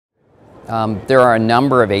There are a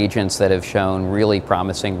number of agents that have shown really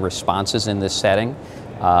promising responses in this setting.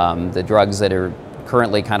 The drugs that are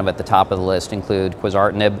currently kind of at the top of the list include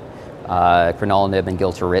quizartinib, crenolanib, and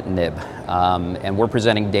gilteritinib. And we're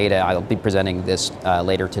presenting data, I'll be presenting this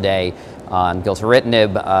later today, on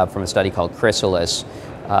gilteritinib from a study called Chrysalis,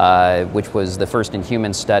 which was the first in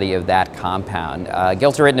human study of that compound.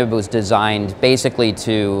 Gilteritinib was designed basically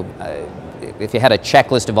to if you had a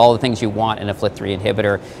checklist of all the things you want in a FLT3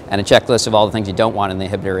 inhibitor and a checklist of all the things you don't want in the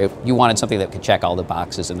inhibitor, you wanted something that could check all the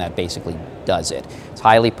boxes, and that basically does it. It's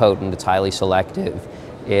highly potent, it's highly selective,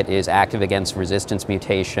 it is active against resistance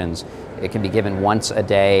mutations, it can be given once a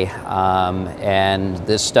day, and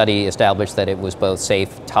this study established that it was both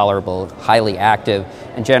safe, tolerable, highly active,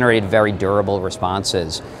 and generated very durable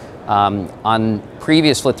responses. On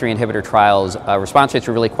previous FLT3 inhibitor trials, response rates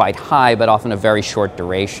were really quite high, but often a very short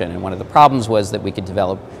duration. And one of the problems was that we could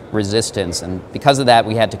develop resistance. And because of that,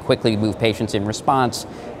 we had to quickly move patients in response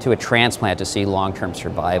to a transplant to see long-term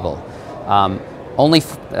survival. Only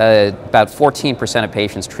about 14% of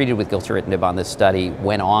patients treated with gilteritinib on this study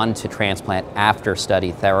went on to transplant after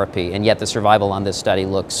study therapy, and yet the survival on this study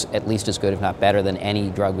looks at least as good, if not better, than any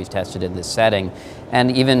drug we've tested in this setting,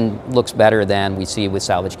 and even looks better than we see with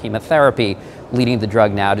salvage chemotherapy, leading the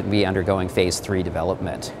drug now to be undergoing phase 3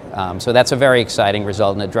 development. So that's a very exciting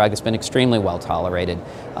result, and a drug that's been extremely well tolerated.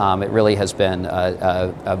 It really has been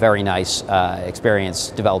a very nice experience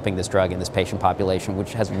developing this drug in this patient population,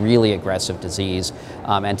 which has really aggressive disease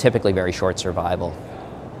and typically very short survival.